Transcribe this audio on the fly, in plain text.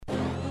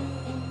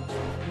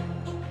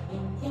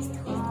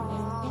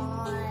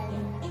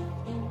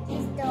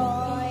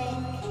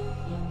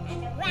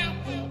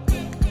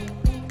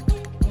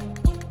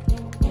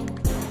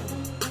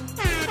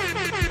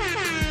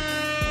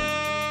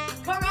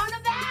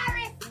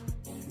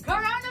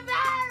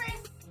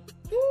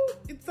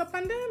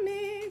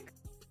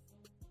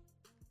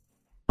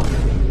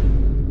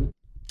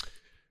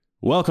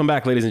Welcome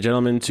back, ladies and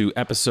gentlemen, to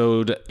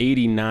episode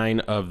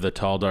 89 of the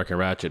Tall, Dark, and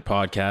Ratchet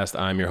podcast.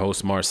 I'm your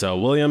host,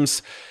 Marcel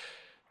Williams.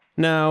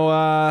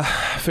 Now,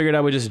 figured I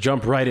would just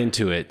jump right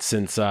into it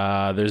since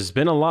there's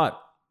been a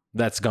lot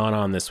that's gone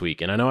on this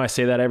week. And I know I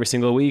say that every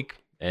single week,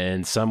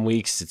 and some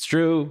weeks it's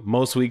true,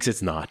 most weeks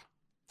it's not.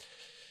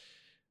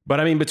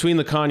 But I mean, between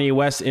the Kanye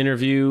West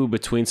interview,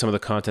 between some of the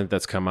content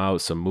that's come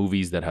out, some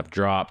movies that have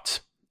dropped,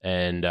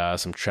 and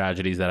some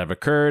tragedies that have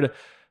occurred,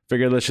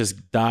 figured let's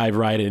just dive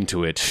right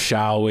into it,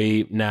 shall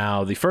we?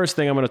 Now, the first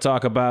thing I'm going to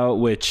talk about,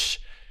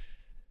 which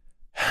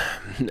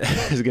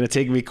is going to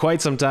take me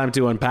quite some time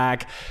to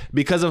unpack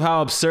because of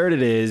how absurd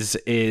it is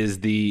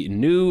the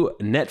new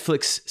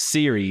Netflix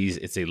series.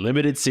 It's a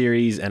limited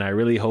series, and I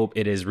really hope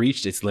it has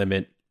reached its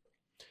limit,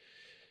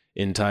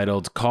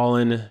 entitled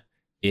Colin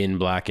in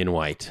Black and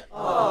White.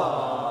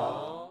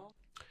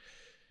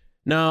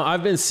 Now,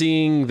 I've been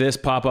seeing this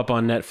pop up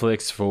on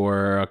Netflix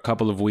for a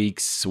couple of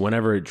weeks.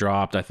 Whenever it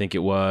dropped, I think it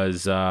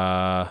was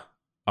October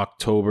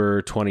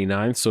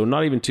 29th. So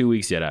not even 2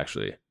 weeks yet,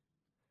 actually.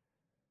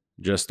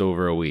 Just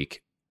over a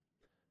week.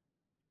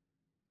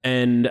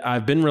 And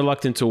I've been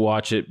reluctant to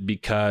watch it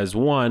because,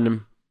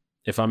 one,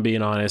 if I'm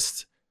being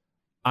honest,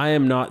 I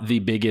am not the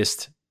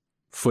biggest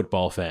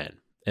football fan.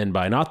 And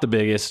by not the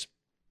biggest,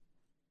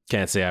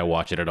 can't say I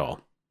watch it at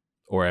all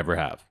or ever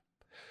have.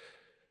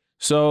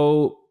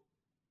 So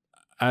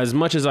as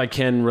much as I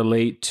can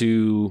relate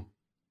to,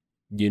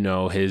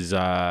 his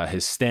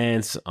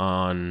stance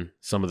on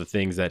some of the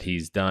things that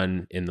he's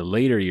done in the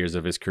later years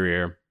of his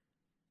career,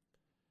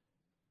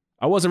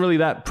 I wasn't really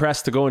that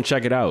pressed to go and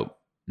check it out.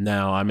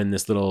 Now I'm in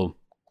this little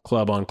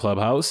club on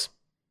Clubhouse,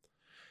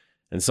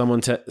 and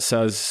someone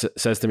says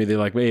to me, they're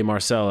like, "Hey,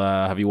 Marcel,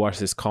 have you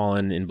watched this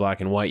Colin in Black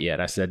and White yet?"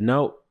 I said,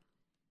 "No."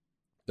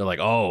 They're like,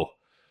 "Oh,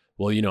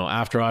 well,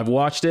 after I've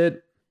watched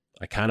it,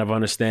 I kind of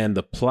understand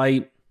the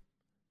plight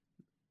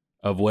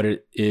of what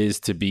it is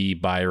to be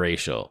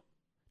biracial."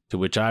 To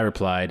which I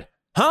replied,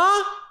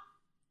 "Huh?"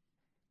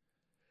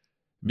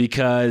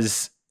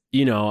 Because,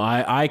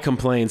 I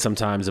complain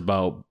sometimes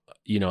about,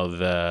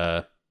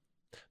 the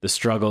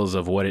struggles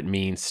of what it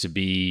means to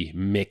be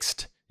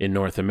mixed in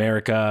North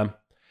America.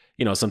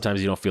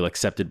 Sometimes you don't feel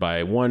accepted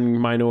by one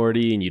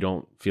minority and you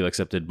don't feel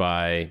accepted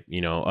by,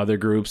 other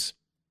groups.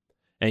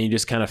 And you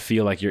just kind of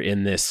feel like you're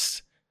in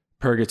this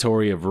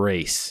purgatory of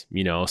race,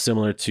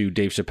 similar to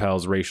Dave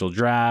Chappelle's Racial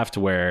Draft,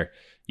 where,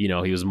 he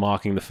was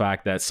mocking the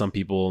fact that some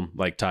people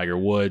like Tiger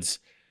Woods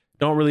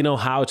don't really know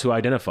how to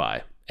identify.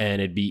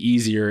 And it'd be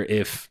easier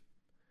if,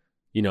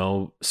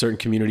 certain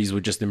communities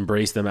would just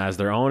embrace them as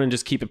their own and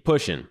just keep it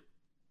pushing.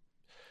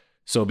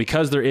 So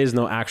because there is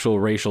no actual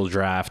racial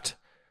draft,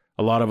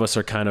 a lot of us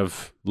are kind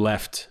of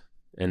left,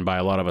 and by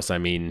a lot of us, I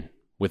mean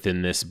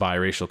within this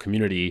biracial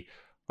community,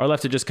 are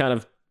left to just kind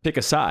of pick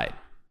a side,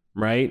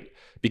 right?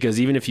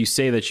 Because even if you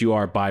say that you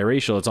are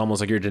biracial, it's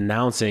almost like you're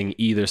denouncing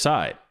either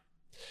side.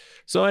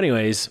 So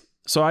anyways,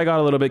 I got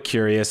a little bit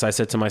curious. I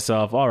said to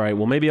myself, all right,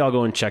 well, maybe I'll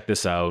go and check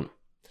this out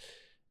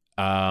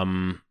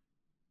and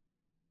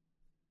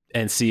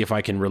see if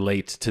I can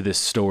relate to this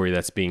story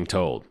that's being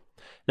told.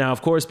 Now,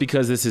 of course,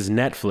 because this is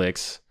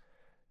Netflix,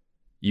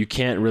 you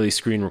can't really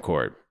screen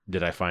record.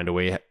 Did I find a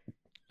way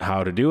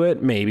how to do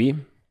it? Maybe.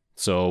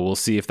 So we'll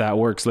see if that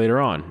works later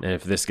on and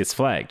if this gets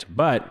flagged.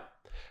 But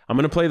I'm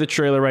going to play the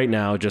trailer right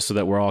now just so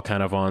that we're all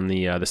kind of on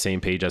the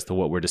same page as to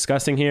what we're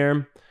discussing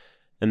here.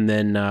 And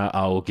then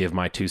I'll give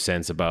my 2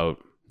 cents about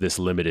this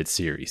limited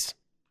series.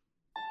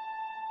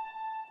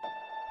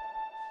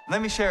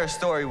 Let me share a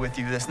story with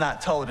you that's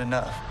not told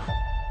enough.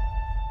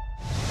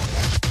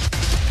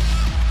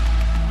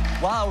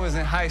 While I was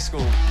in high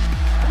school,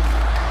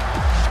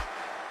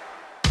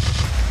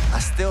 I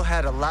still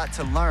had a lot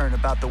to learn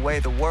about the way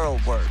the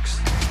world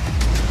works.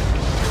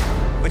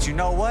 But you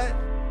know what?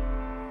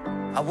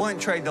 I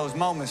wouldn't trade those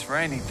moments for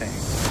anything.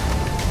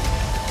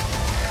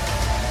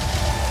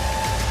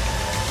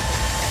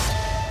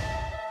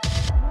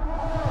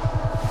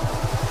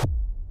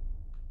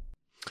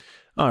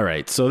 All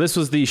right, so this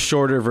was the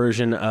shorter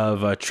version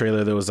of a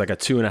trailer. There was like a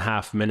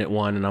 2.5 minute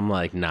one, and I'm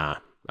like, nah,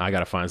 I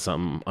got to find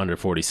something under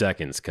 40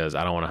 seconds because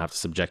I don't want to have to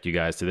subject you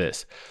guys to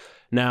this.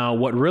 Now,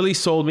 what really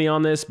sold me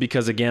on this,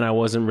 because again, I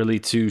wasn't really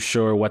too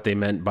sure what they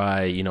meant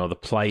by, the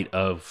plight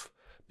of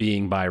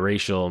being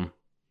biracial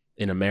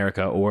in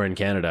America or in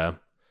Canada,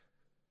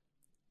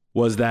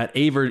 was that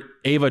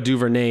Ava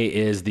DuVernay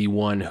is the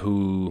one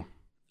who,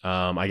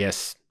 I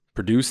guess,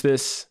 produced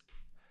this.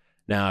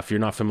 Now, if you're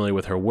not familiar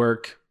with her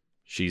work,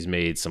 she's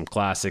made some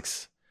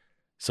classics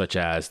such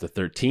as The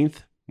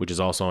 13th, which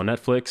is also on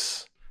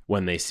Netflix,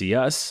 When They See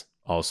Us,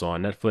 also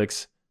on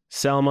Netflix,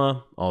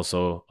 Selma,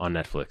 also on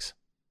Netflix.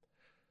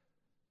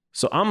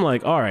 So I'm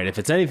like, all right, if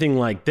it's anything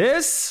like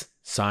this,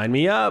 sign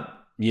me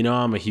up.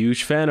 I'm a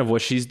huge fan of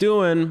what she's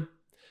doing.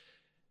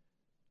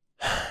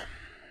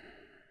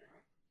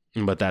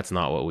 But that's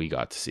not what we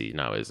got to see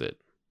now, is it?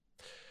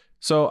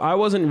 So I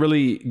wasn't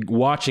really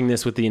watching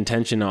this with the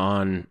intention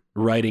on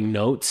writing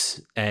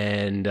notes,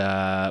 and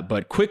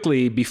but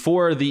quickly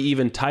before the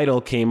even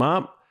title came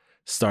up,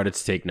 started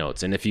to take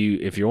notes. And if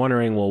you're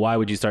wondering, well, why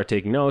would you start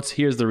taking notes?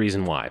 Here's the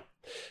reason why.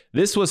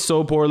 This was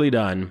so poorly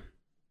done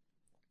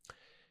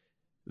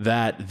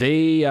that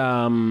they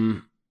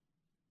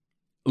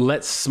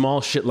let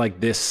small shit like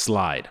this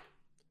slide.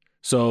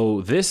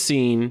 So this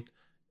scene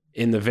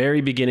in the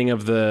very beginning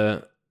of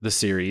the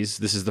series,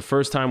 this is the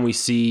first time we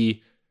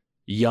see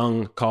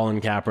young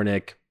Colin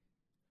Kaepernick,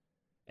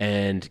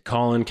 and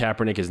Colin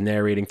Kaepernick is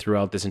narrating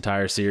throughout this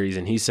entire series,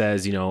 and he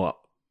says, you know,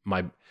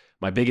 my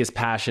biggest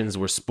passions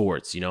were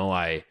sports. You know,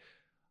 I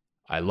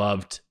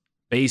loved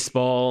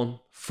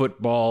baseball,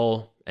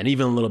 football, and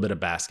even a little bit of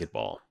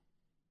basketball.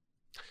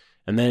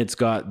 And then it's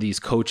got these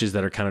coaches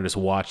that are kind of just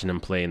watching him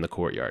play in the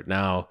courtyard.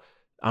 Now,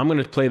 I'm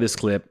going to play this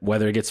clip,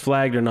 whether it gets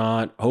flagged or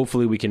not.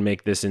 Hopefully we can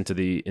make this into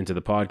the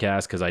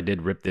podcast, because I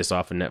did rip this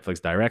off of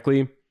Netflix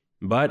directly,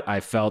 but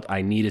I felt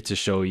I needed to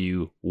show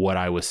you what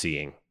I was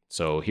seeing.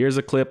 So here's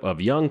a clip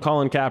of young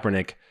Colin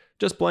Kaepernick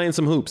just playing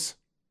some hoops.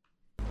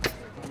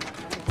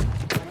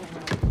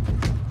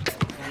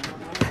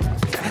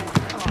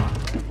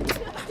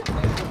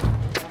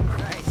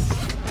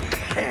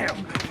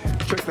 Damn.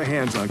 Check the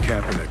hands on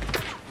Kaepernick.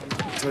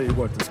 I'll tell you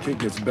what, this kid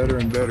gets better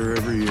and better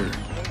every year.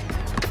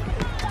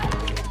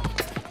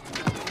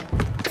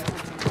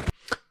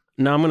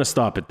 Now I'm going to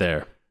stop it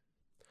there.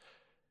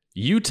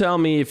 You tell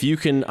me if you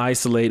can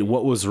isolate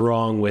what was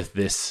wrong with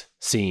this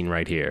scene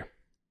right here.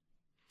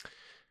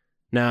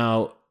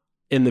 Now,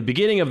 in the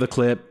beginning of the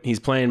clip, he's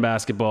playing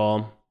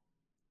basketball.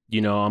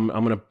 You know, I'm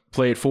going to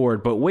play it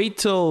forward, but wait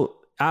till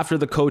after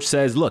the coach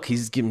says, look,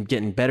 he's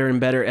getting better and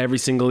better every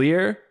single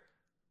year.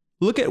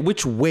 Look at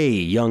which way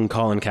young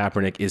Colin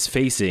Kaepernick is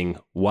facing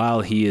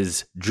while he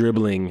is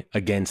dribbling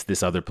against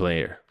this other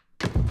player.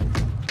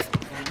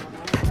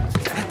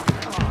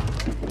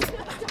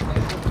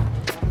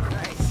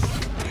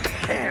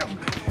 Damn.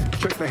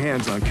 Check the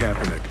hands on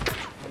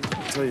Kaepernick.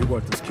 I'll tell you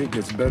what, this kid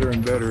gets better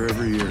and better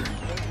every year.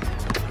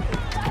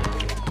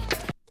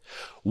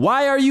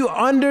 Why are you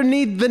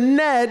underneath the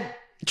net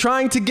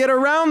trying to get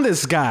around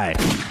this guy?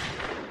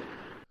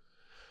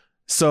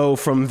 So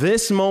from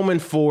this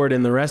moment forward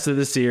in the rest of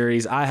the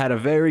series, I had a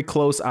very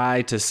close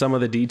eye to some of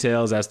the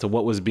details as to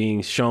what was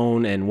being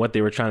shown and what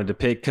they were trying to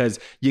depict, because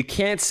you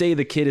can't say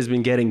the kid has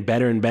been getting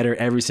better and better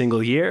every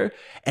single year,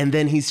 and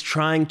then he's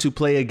trying to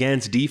play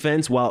against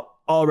defense while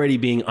already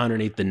being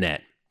underneath the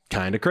net.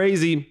 Kind of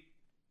crazy.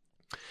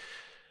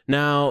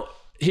 Now,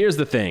 here's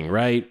the thing,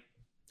 right?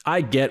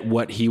 I get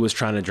what he was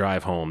trying to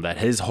drive home, that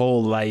his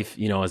whole life,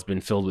 you know, has been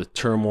filled with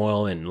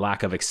turmoil and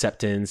lack of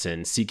acceptance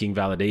and seeking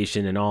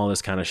validation and all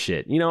this kind of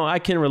shit. You know, I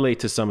can relate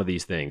to some of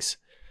these things.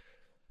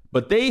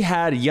 But they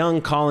had young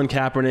Colin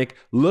Kaepernick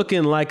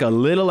looking like a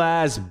little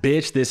ass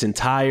bitch this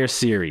entire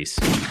series.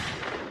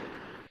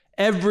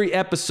 Every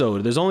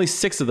episode, there's only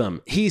 6 of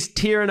them, he's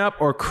tearing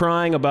up or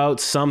crying about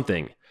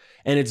something.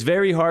 And it's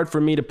very hard for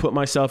me to put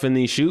myself in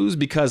these shoes,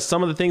 because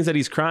some of the things that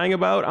he's crying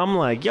about, I'm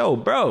like, yo,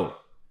 bro,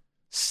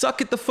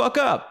 suck it the fuck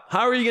up.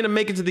 How are you going to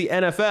make it to the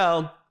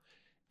NFL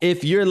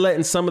if you're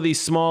letting some of these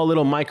small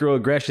little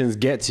microaggressions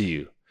get to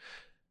you?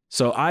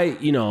 So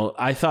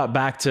I thought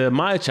back to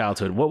my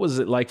childhood. What was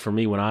it like for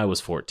me when I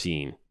was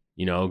 14,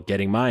 you know,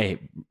 getting my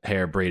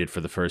hair braided for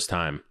the first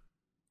time?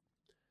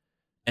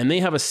 And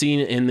they have a scene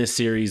in this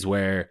series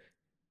where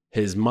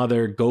his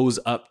mother goes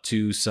up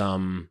to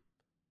some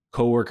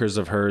coworkers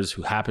of hers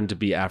who happen to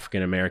be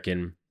African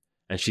American.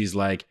 And she's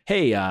like,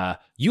 hey,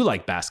 you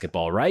like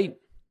basketball, right?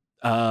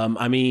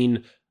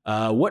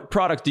 What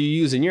product do you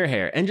use in your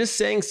hair? And just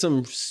saying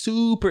some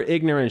super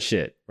ignorant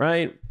shit,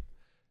 right?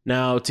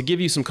 Now, to give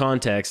you some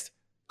context,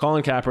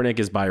 Colin Kaepernick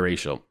is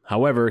biracial.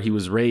 However, he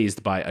was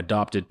raised by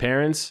adopted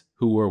parents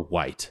who were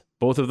white.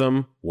 Both of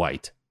them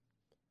white.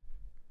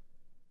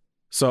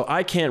 So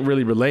I can't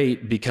really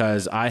relate,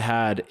 because I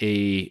had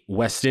a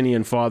West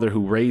Indian father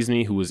who raised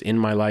me, who was in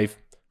my life.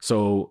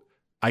 So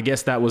I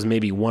guess that was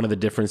maybe one of the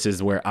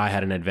differences where I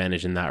had an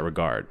advantage in that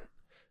regard.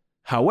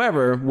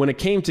 However, when it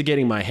came to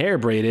getting my hair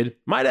braided,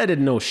 my dad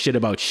didn't know shit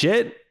about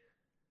shit.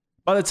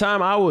 By the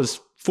time I was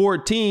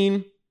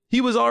 14,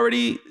 he was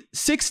already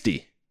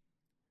 60.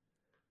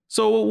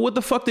 So what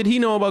the fuck did he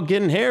know about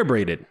getting hair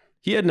braided?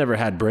 He had never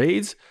had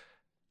braids.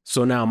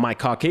 So now my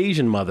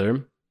Caucasian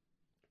mother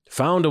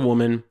found a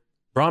woman,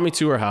 brought me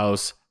to her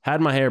house,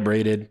 had my hair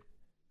braided,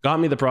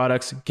 got me the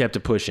products, kept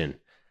it pushing.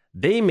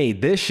 They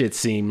made this shit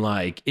seem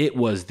like it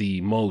was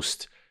the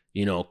most,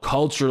 you know,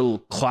 cultural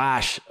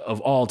clash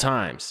of all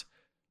times.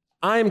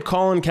 I'm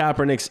Colin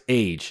Kaepernick's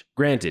age.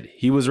 Granted,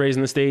 he was raised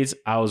in the States,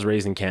 I was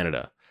raised in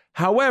Canada.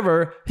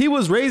 However, he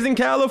was raised in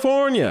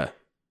California.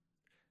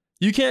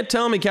 You can't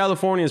tell me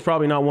California is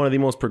probably not one of the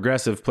most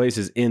progressive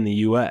places in the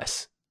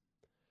US.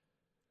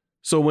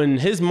 So when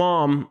his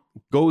mom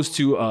goes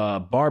to a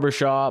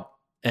barbershop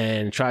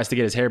and tries to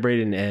get his hair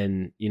braided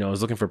and you know,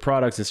 is looking for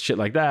products and shit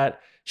like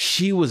that,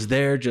 she was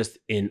there just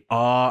in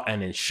awe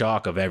and in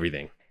shock of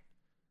everything.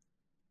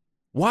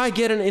 Why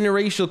get an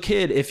interracial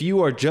kid if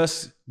you are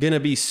just going to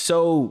be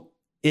so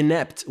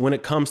inept when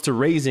it comes to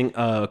raising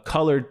a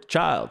colored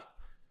child?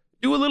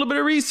 Do a little bit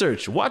of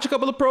research. Watch a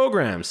couple of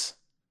programs.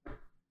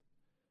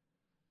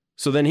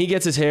 So then he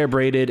gets his hair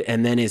braided,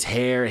 and then his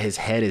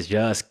head is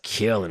just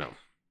killing him.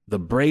 The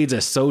braids are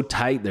so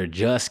tight, they're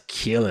just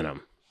killing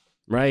him,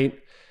 right?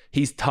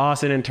 He's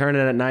tossing and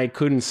turning at night,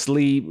 couldn't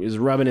sleep, is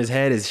rubbing his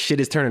head, his shit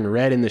is turning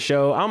red in the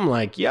show. I'm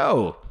like,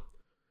 yo,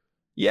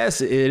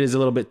 yes, it is a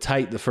little bit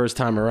tight the first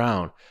time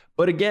around.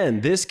 But again,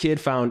 this kid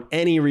found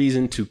any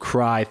reason to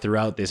cry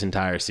throughout this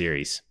entire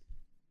series.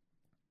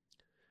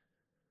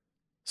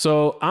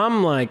 So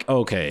I'm like,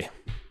 okay,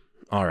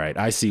 all right,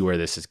 I see where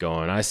this is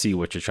going. I see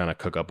what you're trying to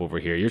cook up over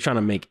here. You're trying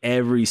to make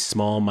every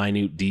small,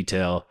 minute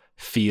detail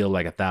feel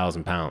like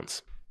 1,000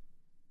 pounds.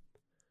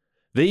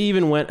 They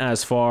even went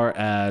as far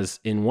as,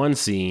 in one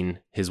scene,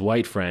 his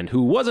white friend,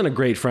 who wasn't a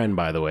great friend,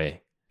 by the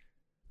way,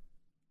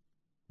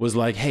 was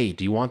like, hey,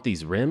 do you want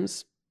these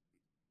rims?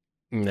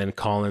 And then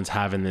Colin's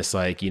having this,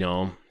 like,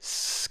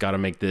 got to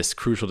make this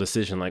crucial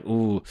decision. Like,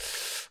 ooh,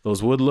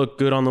 those would look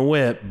good on the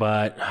whip,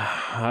 but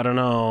I don't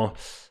know.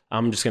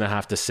 I'm just going to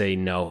have to say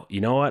no.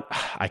 You know what?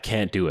 I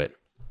can't do it.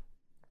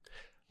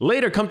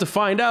 Later, come to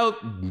find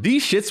out,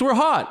 these shits were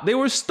hot. They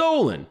were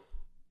stolen.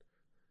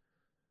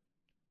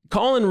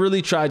 Colin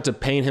really tried to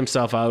paint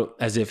himself out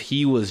as if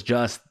he was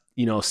just,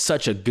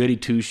 such a goody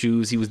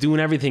two-shoes. He was doing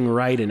everything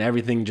right and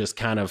everything just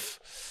kind of,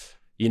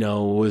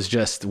 was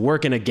just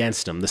working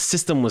against him. The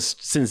system was,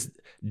 since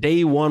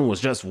day one, was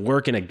just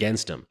working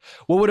against him.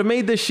 What would have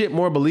made this shit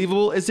more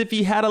believable is if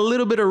he had a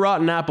little bit of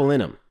rotten apple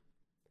in him.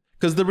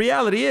 Because the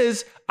reality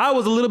is, I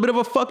was a little bit of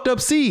a fucked up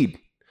seed.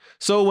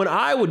 So when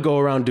I would go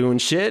around doing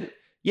shit,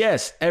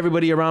 yes,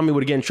 everybody around me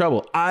would get in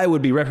trouble. I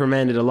would be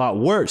reprimanded a lot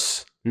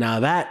worse. Now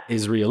that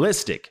is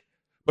realistic.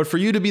 But for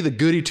you to be the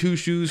goody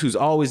two-shoes who's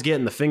always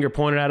getting the finger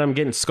pointed at him,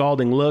 getting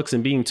scalding looks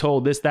and being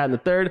told this, that, and the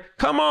third,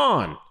 come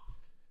on.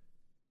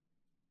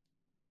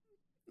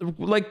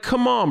 Like,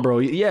 come on, bro.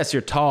 Yes,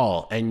 you're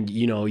tall and,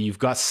 you've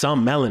got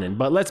some melanin.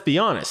 But let's be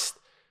honest.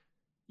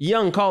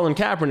 Young Colin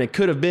Kaepernick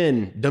could have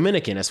been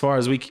Dominican as far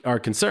as we are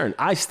concerned.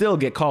 I still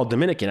get called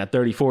Dominican at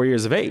 34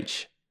 years of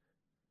age.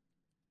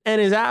 And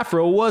his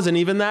afro wasn't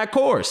even that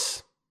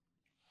coarse.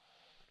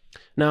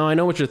 Now, I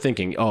know what you're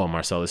thinking. Oh,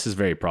 Marcel, this is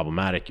very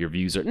problematic. Your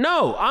views are...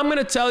 No, I'm going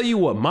to tell you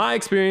what my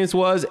experience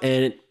was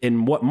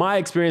and what my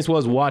experience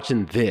was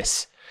watching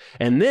this.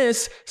 And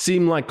this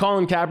seemed like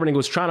Colin Kaepernick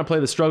was trying to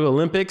play the Struggle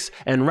Olympics,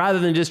 and rather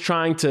than just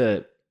trying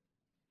to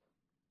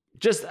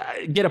just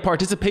get a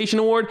participation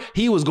award,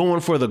 he was going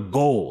for the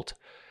gold.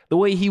 The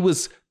way he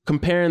was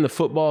comparing the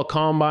football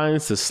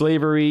combines to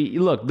slavery.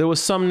 Look, there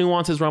was some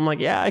nuances where I'm like,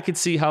 yeah, I could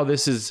see how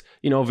this is,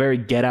 very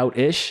Get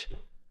Out-ish.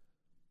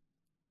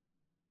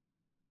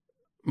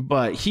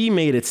 But he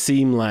made it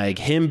seem like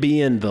him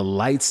being the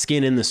light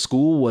skin in the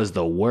school was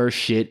the worst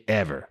shit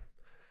ever.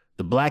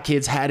 The black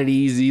kids had it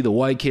easy, the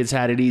white kids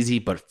had it easy,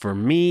 but for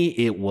me,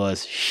 it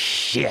was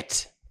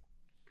shit.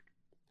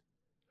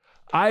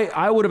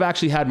 I would have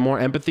actually had more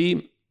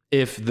empathy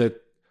if the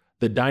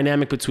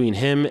dynamic between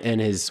him and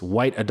his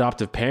white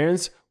adoptive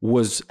parents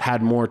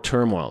had more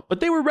turmoil. But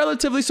they were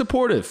relatively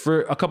supportive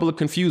for a couple of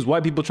confused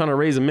white people trying to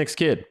raise a mixed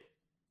kid.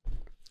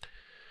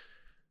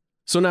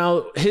 So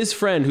now his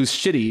friend, who's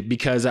shitty,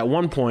 because at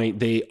one point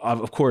they,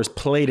 of course,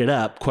 played it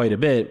up quite a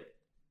bit.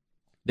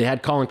 They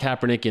had Colin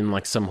Kaepernick in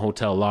like some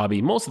hotel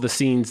lobby. Most of the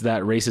scenes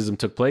that racism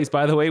took place,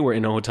 by the way, were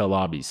in hotel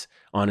lobbies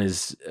on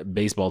his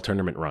baseball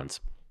tournament runs.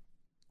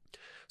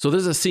 So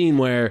there's a scene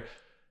where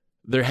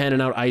they're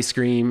handing out ice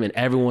cream and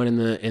everyone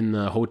in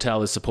the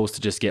hotel is supposed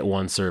to just get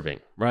one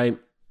serving, right?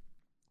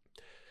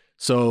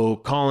 So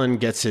Colin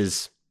gets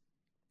his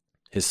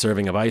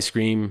serving of ice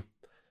cream, and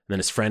then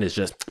his friend is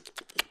just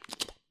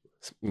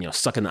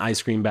sucking the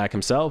ice cream back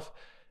himself.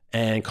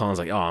 And Colin's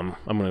like, oh, I'm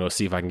going to go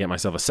see if I can get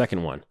myself a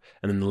second one.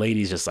 And then the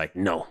lady's just like,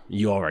 no,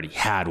 you already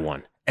had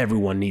one.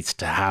 Everyone needs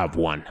to have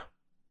one.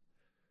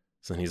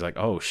 So he's like,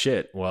 oh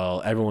shit,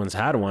 well, everyone's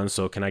had one,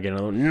 so can I get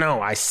another one?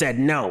 No, I said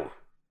no.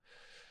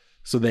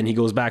 So then he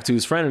goes back to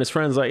his friend, and his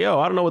friend's like,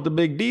 yo, I don't know what the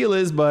big deal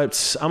is,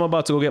 but I'm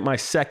about to go get my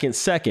second.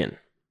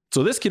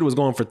 So this kid was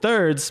going for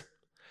thirds.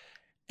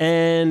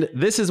 And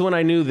this is when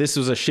I knew this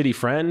was a shitty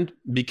friend,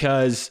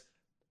 because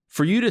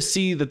for you to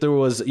see that there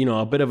was,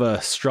 a bit of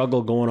a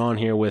struggle going on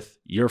here with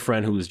your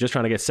friend who was just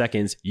trying to get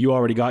seconds, you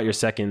already got your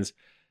seconds.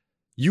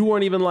 You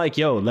weren't even like,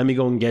 yo, let me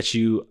go and get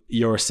you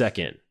your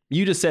second.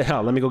 You just said,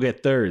 hell, let me go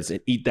get thirds and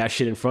eat that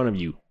shit in front of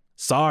you.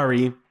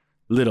 Sorry,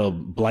 little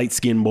light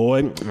skinned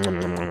boy.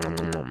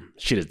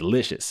 Shit is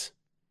delicious.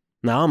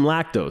 Now I'm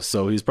lactose,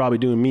 so he's probably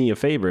doing me a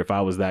favor if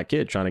I was that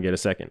kid trying to get a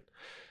second.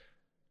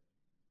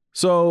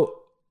 So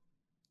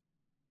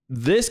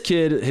this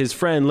kid, his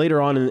friend,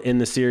 later on in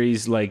the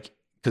series, like,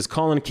 because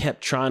Colin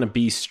kept trying to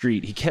be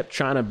street. He kept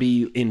trying to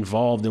be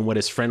involved in what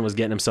his friend was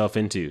getting himself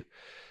into.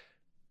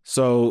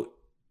 So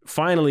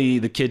finally,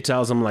 the kid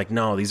tells him, like,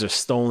 no, these are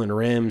stolen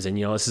rims, and,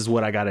 this is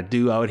what I got to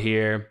do out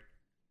here.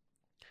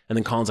 And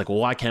then Colin's like, well,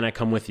 why can't I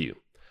come with you?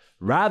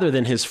 Rather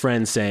than his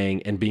friend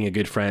saying, and being a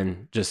good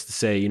friend, just to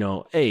say,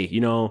 hey,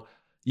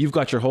 you've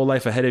got your whole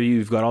life ahead of you.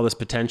 You've got all this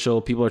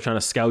potential. People are trying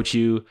to scout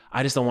you.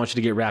 I just don't want you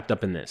to get wrapped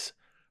up in this.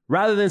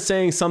 Rather than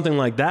saying something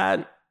like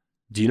that,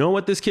 do you know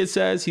what this kid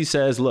says? He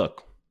says,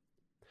 look,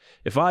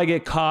 If I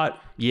get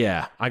caught,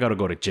 yeah, I got to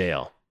go to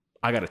jail.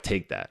 I got to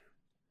take that.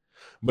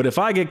 But if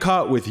I get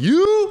caught with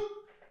you,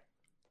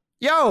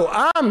 yo,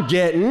 I'm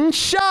getting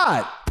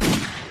shot.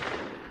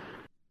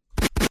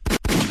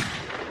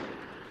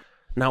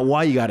 Now,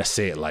 why you got to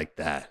say it like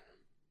that?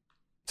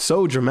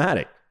 So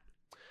dramatic.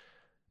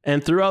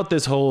 And throughout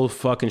this whole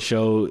fucking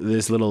show,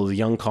 this little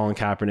young Colin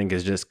Kaepernick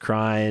is just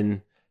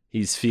crying.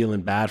 He's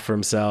feeling bad for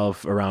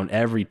himself around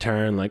every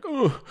turn. Like,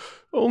 oh,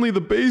 only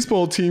the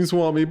baseball teams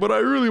want me, but I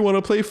really want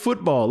to play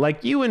football.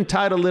 Like, you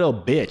entitled little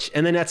bitch.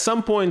 And then at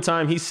some point in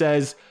time, he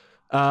says,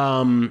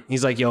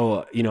 he's like,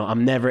 yo, you know,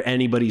 I'm never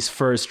anybody's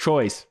first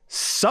choice.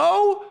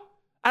 So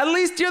at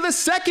least you're the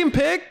second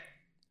pick.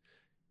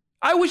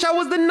 I wish I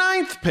was the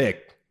 9th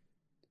pick.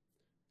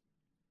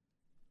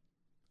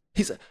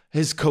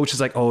 His coach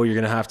is like, oh, you're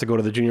going to have to go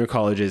to the junior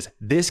colleges.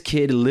 This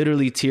kid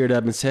literally teared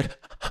up and said,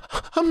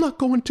 I'm not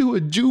going to a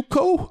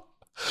JUCO.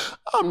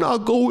 I'm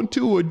not going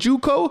to a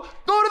JUCO. Go to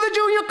the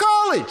junior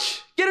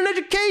college. Get an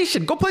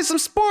education. Go play some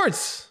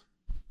sports.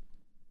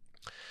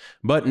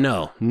 But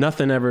no,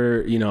 nothing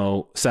ever, you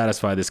know,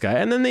 satisfied this guy.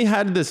 And then they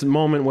had this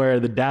moment where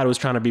the dad was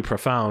trying to be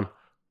profound.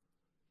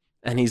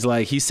 And he's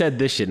like, he said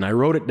this shit. And I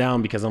wrote it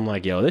down because I'm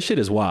like, yo, this shit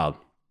is wild.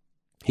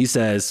 He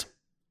says,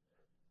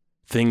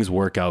 things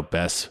work out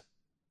best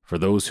for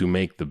those who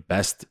make the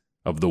best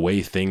of the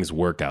way things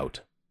work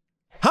out.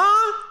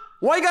 Huh?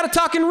 Why you gotta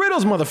talk in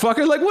riddles,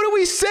 motherfucker? Like, what are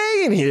we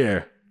saying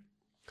here?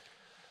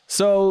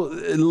 So,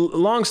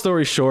 long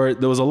story short,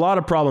 there was a lot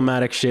of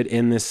problematic shit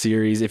in this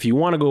series. If you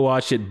want to go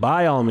watch it,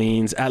 by all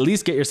means, at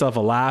least get yourself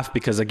a laugh,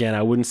 because again,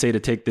 I wouldn't say to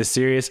take this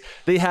serious.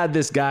 They had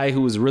this guy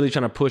who was really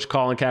trying to push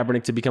Colin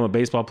Kaepernick to become a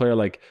baseball player.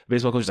 Like,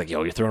 baseball coach was like,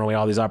 yo, you're throwing away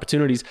all these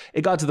opportunities.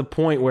 It got to the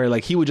point where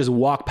like he would just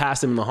walk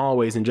past him in the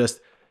hallways and just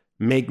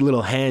make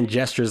little hand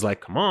gestures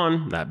like, come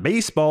on, that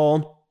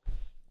baseball.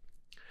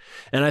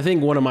 And I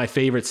think one of my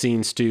favorite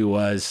scenes too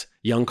was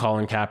young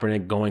Colin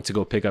Kaepernick going to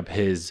go pick up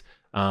his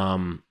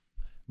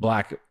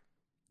black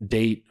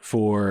date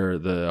for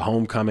the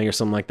homecoming or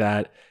something like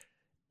that.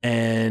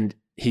 And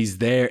he's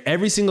there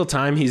every single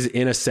time he's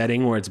in a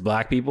setting where it's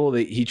black people.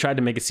 He tried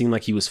to make it seem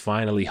like he was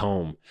finally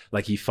home,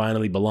 like he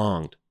finally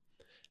belonged.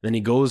 Then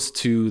he goes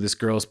to this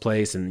girl's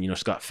place and, you know,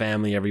 she's got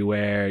family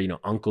everywhere, you know,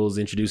 uncles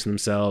introducing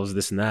themselves,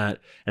 this and that.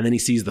 And then he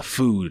sees the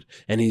food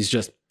and he's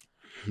just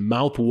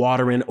mouth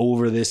watering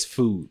over this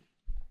food.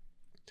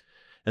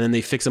 And then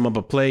they fix him up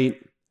a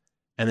plate.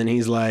 And then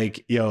he's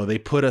like, yo, they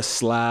put a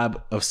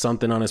slab of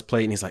something on his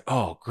plate. And he's like,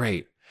 oh,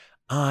 great.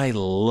 I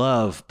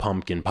love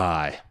pumpkin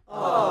pie.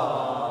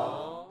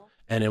 Aww.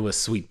 And it was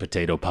sweet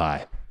potato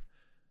pie.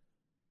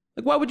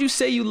 Like, why would you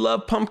say you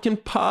love pumpkin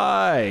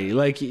pie?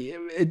 Like,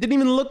 it didn't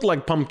even look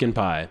like pumpkin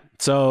pie.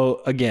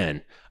 So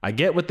again, I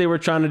get what they were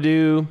trying to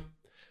do.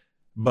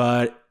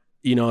 But,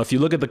 you know, if you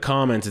look at the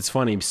comments, it's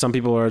funny. Some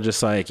people are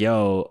just like,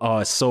 yo, oh,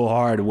 it's so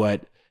hard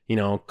what, you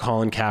know,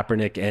 Colin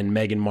Kaepernick and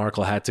Meghan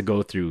Markle had to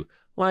go through.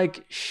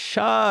 Like,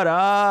 shut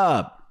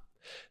up.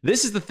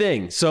 This is the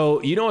thing.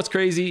 So, you know what's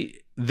crazy?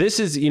 This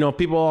is, you know,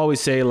 people always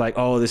say like,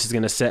 oh, this is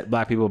going to set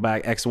black people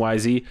back X, Y,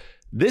 Z.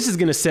 This is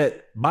going to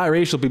set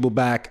biracial people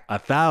back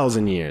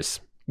 1,000 years.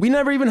 We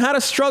never even had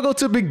a struggle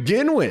to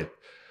begin with.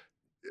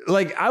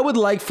 Like, I would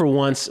like for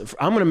once,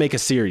 I'm going to make a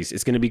series.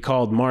 It's going to be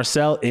called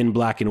Marcel in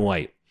Black and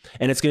White.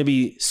 And it's going to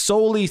be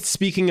solely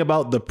speaking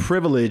about the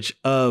privilege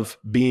of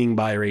being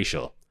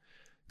biracial.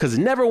 Because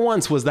never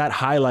once was that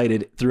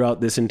highlighted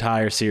throughout this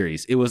entire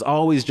series. It was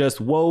always just,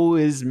 woe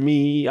is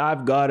me,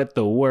 I've got it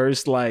the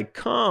worst. Like,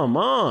 come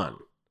on.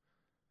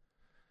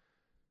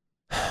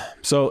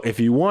 So if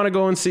you want to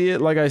go and see it,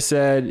 like I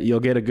said, you'll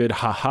get a good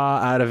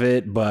haha out of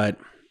it, but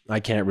I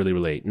can't really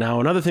relate.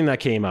 Now, another thing that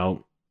came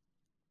out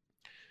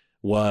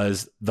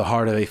was The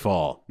Harder They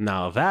Fall.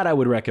 Now, that I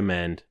would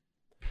recommend,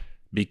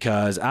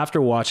 because after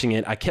watching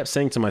it, I kept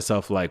saying to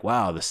myself, like,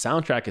 wow, the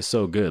soundtrack is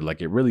so good.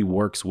 Like, it really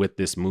works with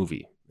this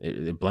movie.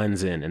 It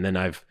blends in. And then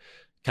I've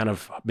kind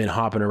of been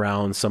hopping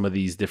around some of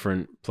these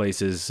different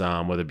places,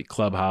 whether it be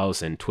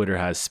Clubhouse, and Twitter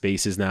has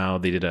Spaces now.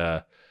 They did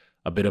a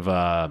bit of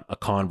a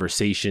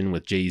conversation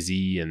with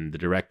Jay-Z and the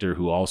director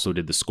who also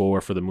did the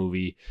score for the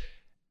movie.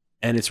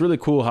 And it's really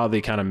cool how they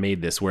kind of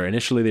made this, where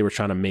initially they were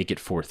trying to make it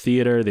for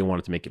theater. They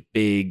wanted to make it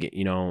big,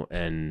 you know,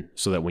 and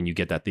so that when you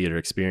get that theater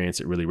experience,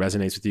 it really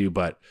resonates with you.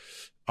 But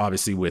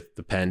obviously with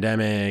the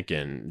pandemic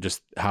and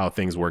just how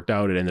things worked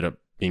out, it ended up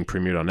being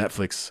premiered on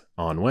Netflix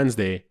on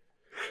Wednesday.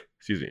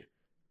 Excuse me.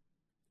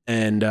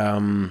 And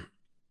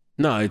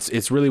no,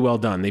 it's really well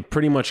done. They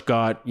pretty much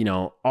got, you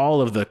know,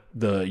 all of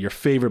the your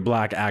favorite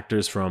black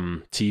actors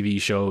from TV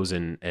shows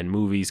and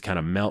movies, kind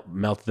of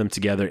melted them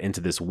together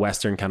into this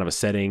Western kind of a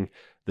setting.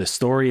 The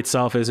story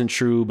itself isn't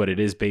true, but it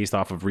is based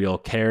off of real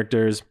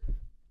characters.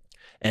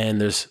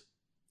 And there's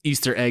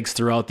Easter eggs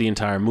throughout the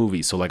entire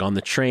movie. So like on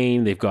the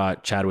train, they've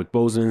got Chadwick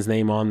Boseman's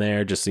name on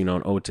there, just, you know,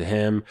 an ode to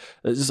him.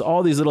 There's just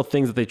all these little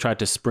things that they tried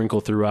to sprinkle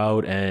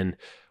throughout. And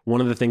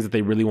one of the things that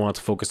they really wanted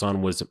to focus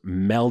on was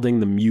melding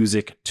the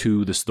music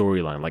to the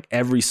storyline. Like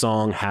every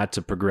song had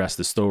to progress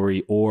the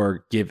story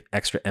or give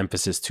extra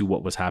emphasis to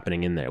what was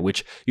happening in there,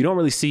 which you don't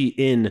really see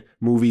in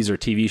movies or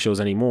TV shows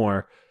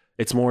anymore.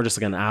 It's more just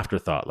like an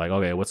afterthought. Like,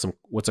 okay,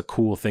 what's a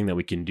cool thing that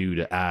we can do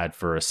to add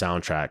for a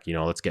soundtrack? You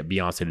know, let's get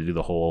Beyonce to do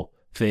the whole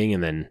thing,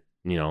 and then,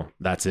 you know,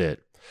 that's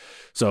it.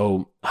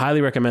 So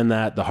highly recommend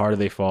that. The Harder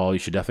They Fall. You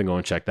should definitely go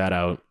and check that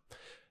out.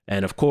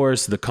 And of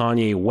course, the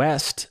Kanye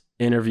West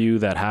interview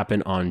that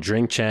happened on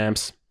Drink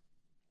Champs.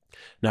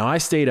 Now, I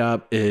stayed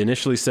up. It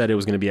initially said it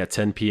was going to be at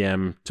 10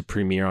 p.m. to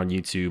premiere on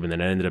YouTube, and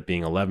then it ended up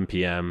being 11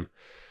 p.m.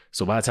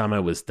 So by the time I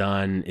was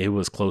done, it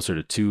was closer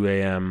to 2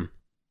 a.m.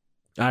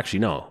 Actually,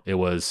 no, it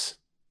was,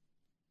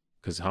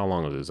 because how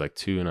long was it? It was like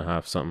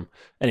 2.5 something.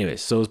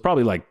 Anyways, so it was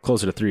probably like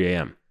closer to 3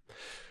 a.m.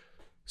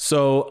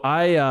 So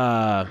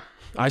I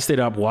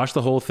stayed up, watched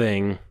the whole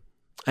thing,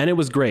 and it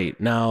was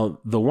great. Now,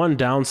 the one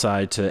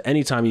downside to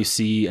anytime you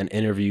see an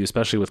interview,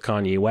 especially with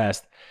Kanye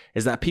West,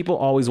 is that people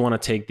always want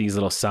to take these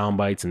little sound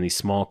bites and these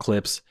small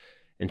clips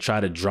and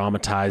try to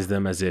dramatize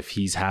them as if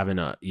he's having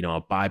a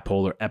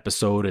bipolar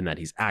episode and that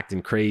he's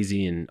acting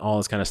crazy and all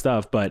this kind of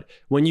stuff. But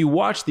when you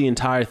watch the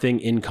entire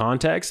thing in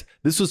context,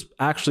 this was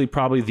actually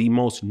probably the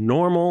most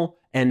normal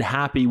and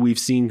happy we've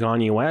seen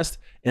Kanye West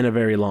in a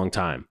very long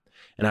time.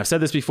 And I've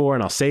said this before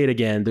and I'll say it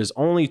again. There's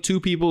only two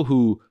people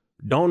who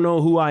don't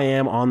know who I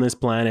am on this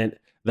planet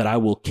that I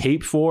will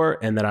cape for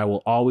and that I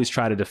will always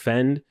try to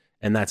defend.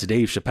 And that's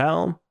Dave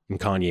Chappelle and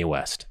Kanye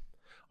West.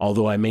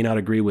 Although I may not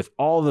agree with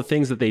all the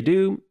things that they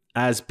do,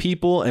 as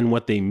people and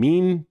what they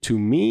mean to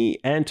me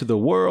and to the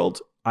world,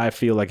 I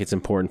feel like it's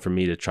important for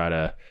me to try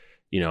to,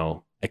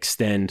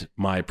 extend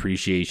my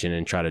appreciation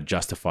and try to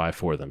justify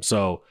for them.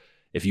 So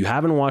if you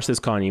haven't watched this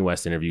Kanye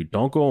West interview,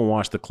 don't go and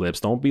watch the clips.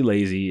 Don't be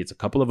lazy. It's a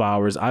couple of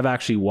hours. I've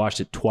actually watched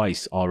it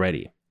twice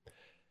already.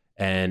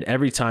 And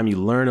every time you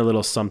learn a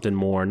little something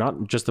more,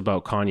 not just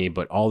about Kanye,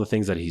 but all the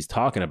things that he's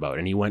talking about.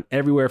 And he went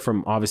everywhere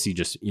from obviously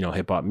just,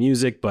 hip hop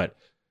music, but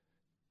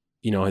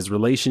his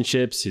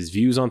relationships, his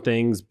views on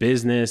things,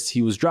 business.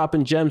 He was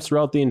dropping gems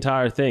throughout the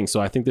entire thing. So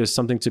I think there's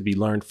something to be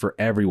learned for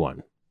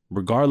everyone,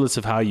 regardless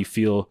of how you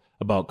feel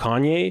about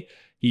Kanye.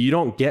 You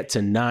don't get to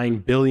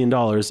 $9 billion,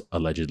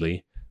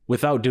 allegedly,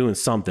 without doing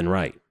something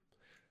right.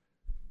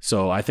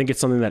 So I think it's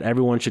something that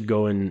everyone should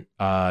go and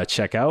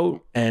check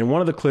out. And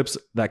one of the clips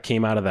that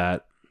came out of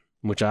that,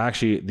 which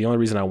the only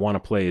reason I want to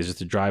play is just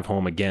to drive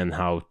home again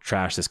how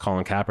trash this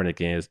Colin Kaepernick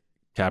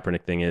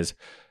thing is.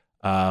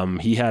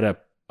 He had a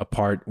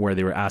part where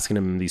they were asking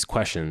him these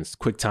questions,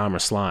 quick time or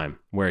slime,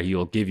 where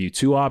he'll give you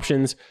two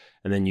options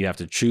and then you have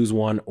to choose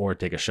one or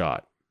take a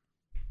shot.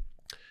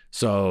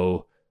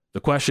 So the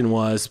question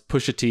was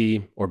Pusha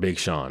T or Big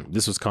Sean.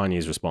 This was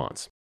Kanye's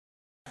response.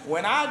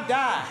 When I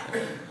die,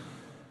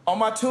 on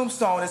my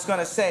tombstone, it's going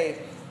to say,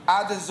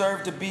 I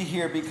deserve to be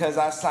here because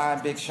I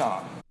signed Big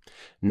Sean.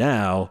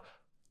 Now,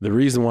 the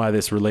reason why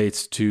this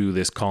relates to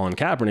this Colin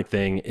Kaepernick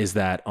thing is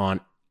that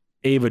on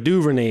Ava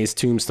DuVernay's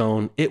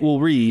tombstone, it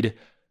will read,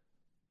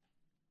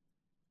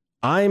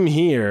 I'm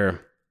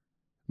here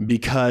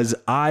because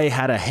I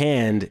had a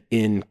hand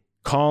in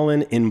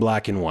Colin in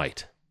black and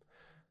white.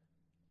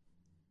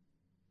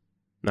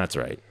 That's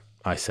right.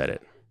 I said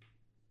it.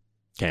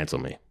 Cancel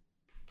me.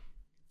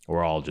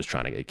 We're all just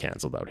trying to get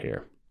canceled out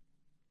here.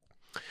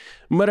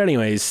 But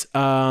anyways,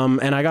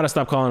 and I got to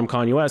stop calling him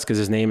Kanye West because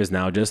his name is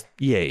now just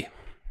Ye,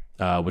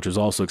 which was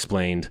also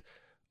explained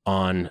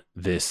on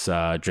this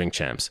Drink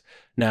Champs.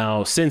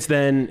 Now, since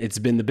then, it's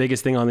been the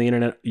biggest thing on the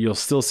internet. You'll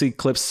still see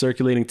clips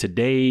circulating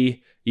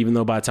today, even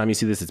though by the time you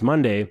see this, it's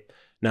Monday.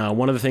 Now,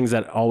 one of the things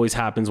that always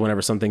happens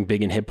whenever something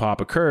big in hip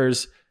hop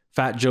occurs,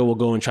 Fat Joe will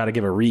go and try to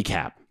give a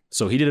recap.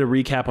 So he did a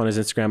recap on his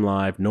Instagram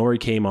Live. Nori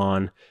came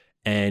on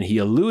and he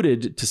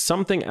alluded to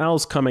something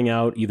else coming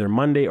out either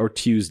Monday or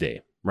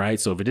Tuesday, right?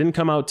 So if it didn't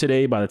come out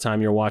today, by the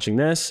time you're watching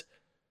this,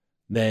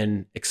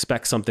 then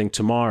expect something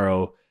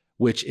tomorrow,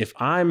 which if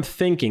I'm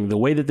thinking the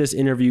way that this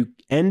interview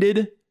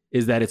ended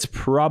is that it's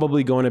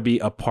probably going to be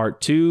a part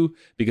 2,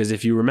 because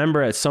if you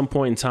remember at some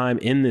point in time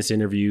in this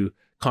interview,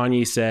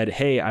 Kanye said,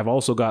 hey, I've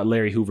also got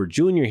Larry Hoover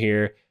Jr.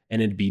 here,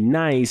 and it'd be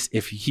nice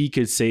if he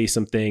could say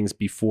some things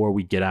before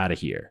we get out of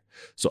here.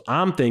 So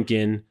I'm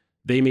thinking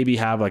they maybe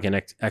have like an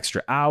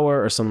extra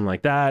hour or something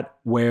like that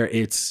where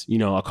it's,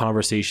 a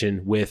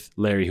conversation with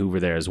Larry Hoover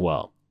there as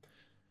well.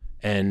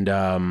 And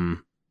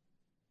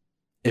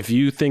if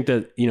you think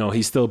that,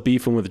 he's still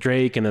beefing with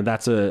Drake and that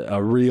that's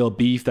a real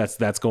beef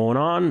that's going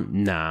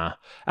on, nah.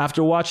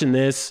 After watching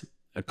this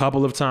a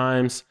couple of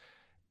times,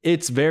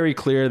 it's very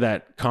clear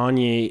that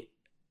Kanye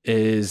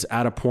is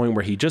at a point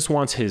where he just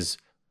wants his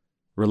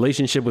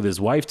relationship with his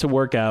wife to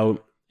work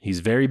out. He's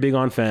very big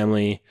on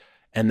family.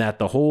 And that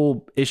the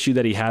whole issue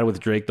that he had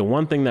with Drake, the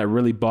one thing that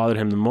really bothered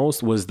him the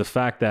most was the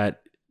fact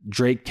that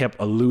Drake kept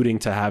alluding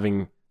to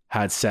having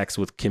had sex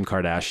with Kim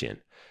Kardashian,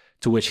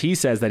 to which he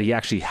says that he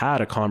actually had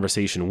a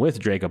conversation with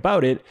Drake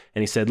about it.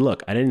 And he said,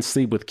 look, I didn't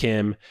sleep with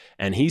Kim.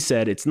 And he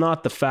said, it's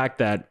not the fact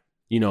that,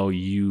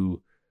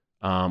 you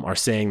are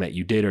saying that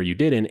you did or you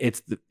didn't.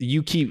 It's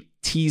you keep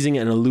teasing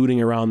and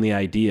alluding around the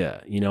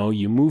idea. You know,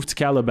 you move to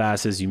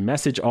Calabasas, you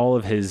message all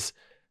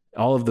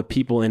of the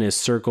people in his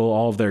circle,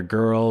 all of their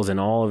girls and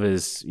all of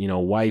his, you know,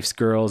 wife's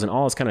girls and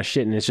all this kind of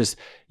shit. And it's just,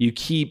 you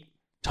keep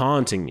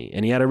taunting me.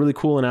 And he had a really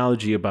cool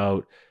analogy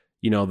about,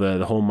 you know,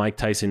 the whole Mike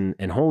Tyson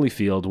and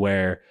Holyfield,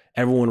 where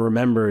everyone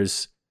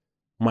remembers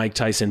Mike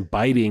Tyson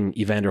biting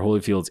Evander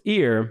Holyfield's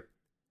ear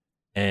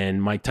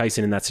and Mike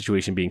Tyson in that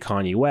situation being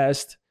Kanye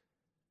West.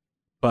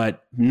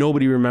 But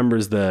nobody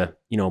remembers the,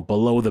 you know,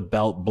 below the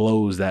belt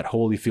blows that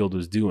Holyfield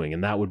was doing.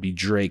 And that would be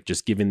Drake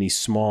just giving these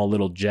small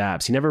little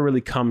jabs. He never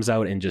really comes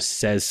out and just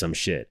says some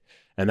shit.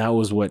 And that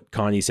was what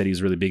Kanye said he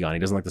was really big on. He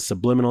doesn't like the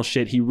subliminal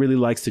shit. He really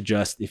likes to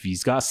just, if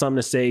he's got something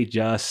to say,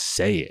 just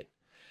say it.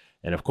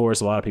 And of course,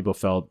 a lot of people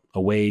felt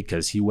away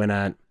because he went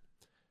at,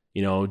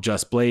 you know,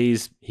 Just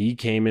Blaze. He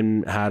came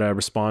and had a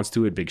response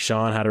to it. Big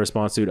Sean had a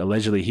response to it.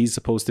 Allegedly, he's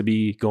supposed to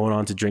be going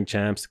on to Drink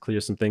Champs to clear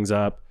some things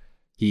up.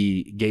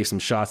 He gave some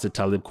shots to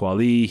Talib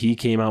Kweli. He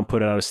came out and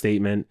put out a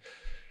statement.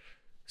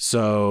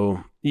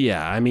 So,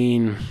 yeah, I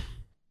mean,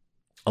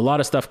 a lot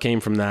of stuff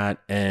came from that.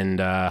 And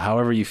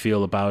however you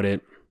feel about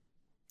it,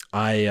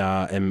 I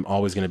am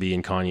always going to be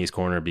in Kanye's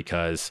corner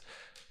because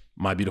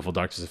My Beautiful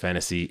Dark Twisted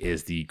Fantasy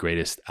is the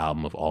greatest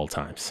album of all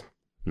times.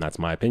 And that's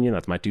my opinion.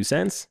 That's my 2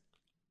 cents.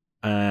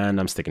 And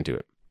I'm sticking to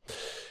it.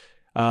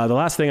 The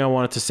last thing I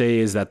wanted to say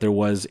is that there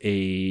was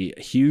a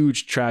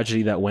huge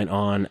tragedy that went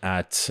on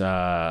at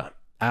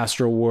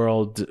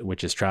Astroworld,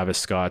 which is Travis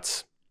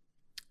Scott's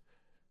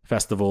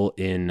festival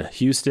in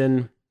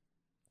Houston.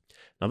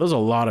 Now, there's a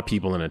lot of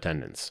people in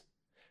attendance.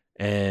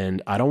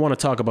 And I don't want to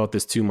talk about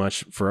this too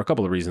much for a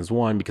couple of reasons.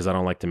 One, because I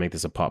don't like to make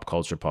this a pop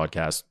culture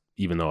podcast,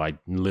 even though I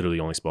literally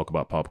only spoke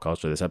about pop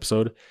culture this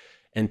episode.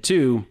 And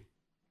 2,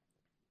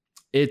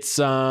 it's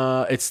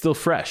still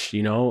fresh,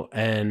 you know?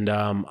 And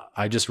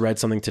I just read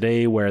something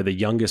today where the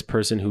youngest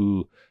person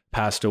who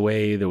passed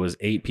away, there was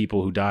 8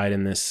 people who died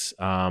in this,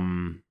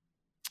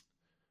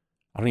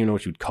 I don't even know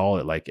what you'd call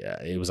it. Like,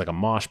 it was like a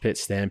mosh pit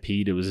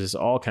stampede. It was just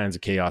all kinds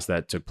of chaos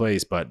that took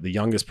place. But the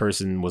youngest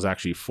person was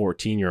actually a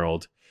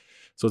 14-year-old.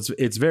 So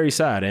it's very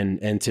sad.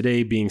 And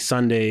today being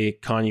Sunday,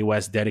 Kanye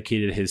West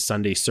dedicated his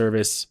Sunday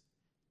service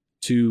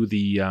to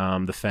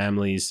the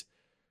families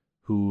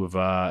who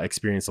have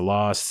experienced a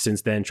loss.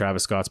 Since then,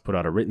 Travis Scott's put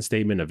out a written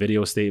statement, a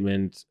video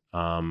statement.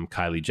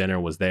 Kylie Jenner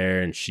was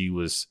there and she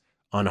was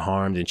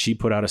unharmed and she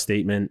put out a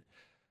statement.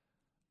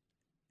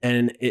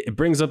 And it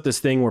brings up this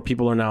thing where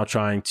people are now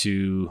trying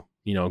to,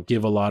 you know,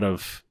 give a lot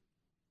of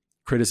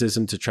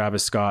criticism to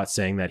Travis Scott,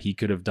 saying that he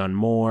could have done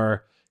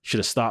more, should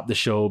have stopped the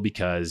show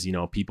because, you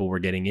know, people were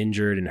getting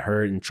injured and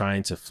hurt, and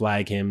trying to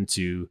flag him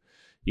to,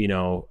 you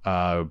know,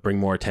 bring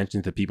more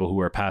attention to people who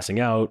are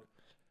passing out.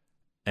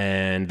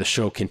 And the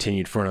show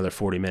continued for another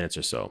 40 minutes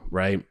or so,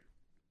 right?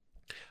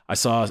 I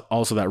saw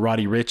also that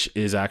Roddy Ricch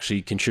is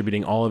actually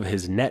contributing all of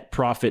his net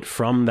profit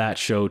from that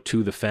show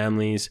to the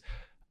families.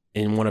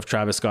 In one of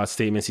Travis Scott's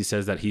statements, he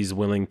says that he's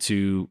willing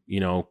to,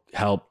 you know,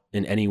 help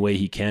in any way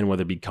he can,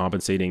 whether it be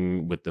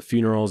compensating with the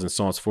funerals and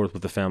so on and so forth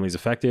with the families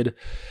affected.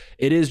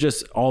 It is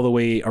just all the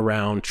way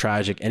around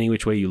tragic, any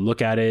which way you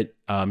look at it.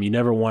 You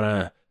never want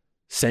to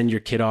send your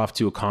kid off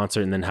to a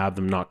concert and then have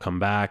them not come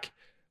back.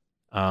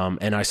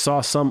 And I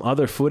saw some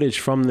other footage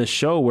from this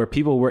show where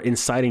people were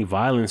inciting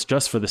violence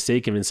just for the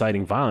sake of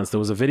inciting violence. There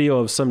was a video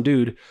of some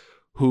dude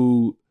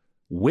who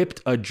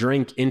whipped a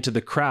drink into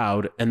the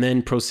crowd and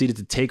then proceeded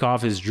to take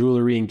off his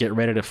jewelry and get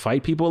ready to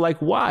fight people. Like,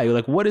 why?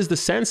 Like, what is the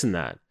sense in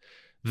that?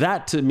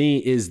 That to me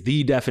is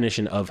the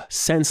definition of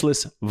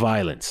senseless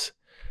violence.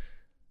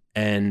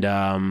 And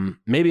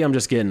maybe I'm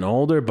just getting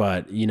older,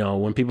 but you know,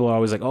 when people are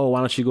always like, oh, why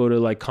don't you go to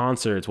like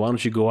concerts? Why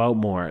don't you go out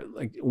more?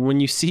 Like, when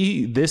you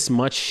see this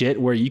much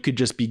shit where you could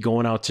just be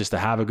going out just to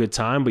have a good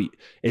time, but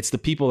it's the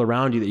people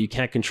around you that you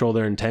can't control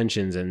their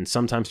intentions. And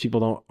sometimes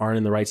people aren't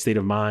in the right state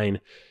of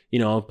mind. You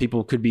know,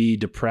 people could be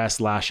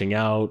depressed, lashing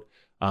out,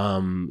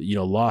 you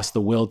know, lost the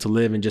will to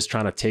live and just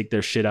trying to take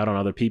their shit out on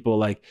other people.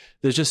 Like,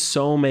 there's just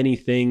so many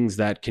things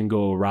that can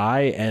go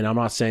awry. And I'm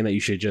not saying that you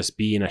should just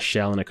be in a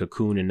shell and a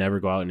cocoon and never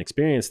go out and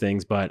experience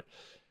things. But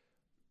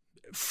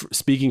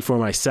speaking for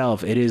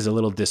myself, it is a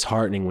little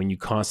disheartening when you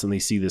constantly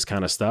see this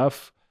kind of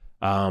stuff.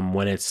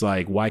 When it's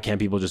like, why can't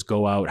people just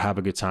go out, have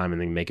a good time,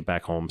 and then make it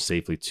back home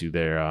safely to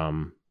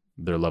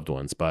their loved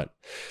ones? But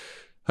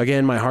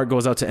again, my heart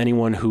goes out to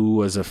anyone who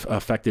was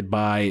affected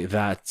by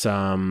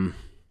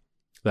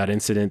that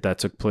incident that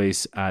took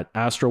place at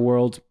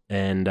Astroworld.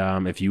 And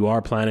if you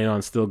are planning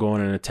on still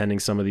going and attending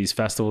some of these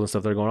festivals and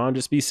stuff that are going on,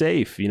 just be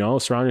safe. You know,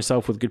 surround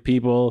yourself with good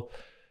people.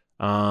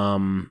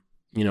 You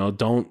know,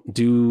 don't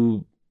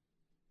do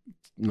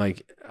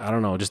like, I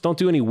don't know, just don't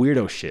do any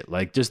weirdo shit.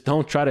 Like, just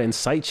don't try to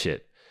incite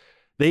shit.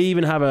 They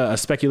even have a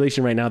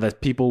speculation right now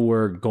that people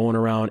were going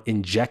around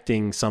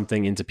injecting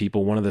something into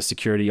people. One of the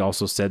security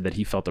also said that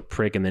he felt a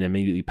prick and then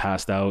immediately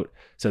passed out.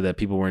 Said that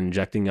people were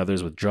injecting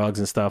others with drugs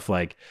and stuff.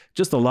 Like,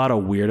 just a lot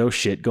of weirdo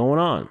shit going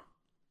on.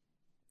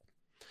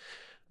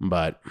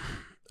 But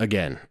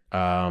again,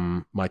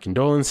 my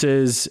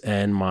condolences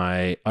and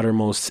my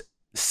uttermost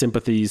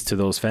sympathies to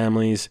those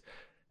families.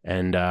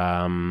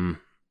 And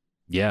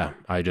yeah,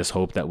 I just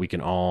hope that we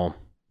can all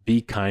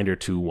be kinder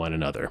to one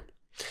another.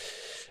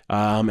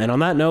 And on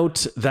that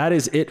note, that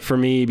is it for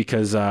me,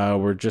 because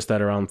we're just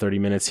at around 30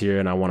 minutes here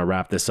and I want to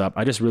wrap this up.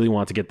 I just really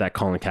want to get that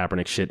Colin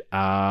Kaepernick shit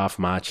off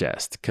my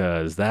chest,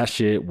 because that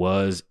shit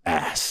was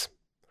ass.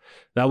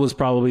 That was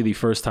probably the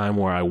first time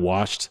where I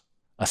watched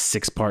a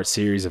 6-part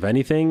series of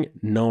anything,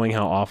 knowing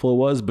how awful it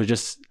was, but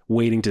just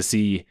waiting to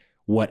see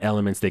what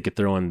elements they could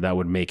throw in that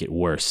would make it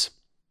worse.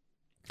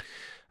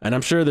 And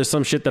I'm sure there's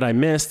some shit that I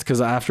missed, because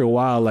after a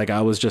while, like,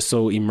 I was just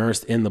so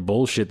immersed in the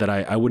bullshit that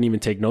I wouldn't even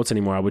take notes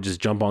anymore. I would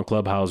just jump on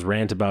Clubhouse,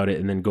 rant about it,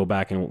 and then go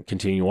back and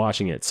continue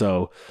watching it.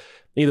 So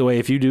either way,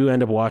 if you do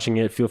end up watching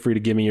it, feel free to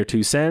give me your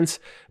 2 cents,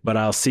 but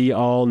I'll see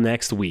y'all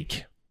next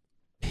week.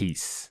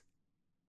 Peace.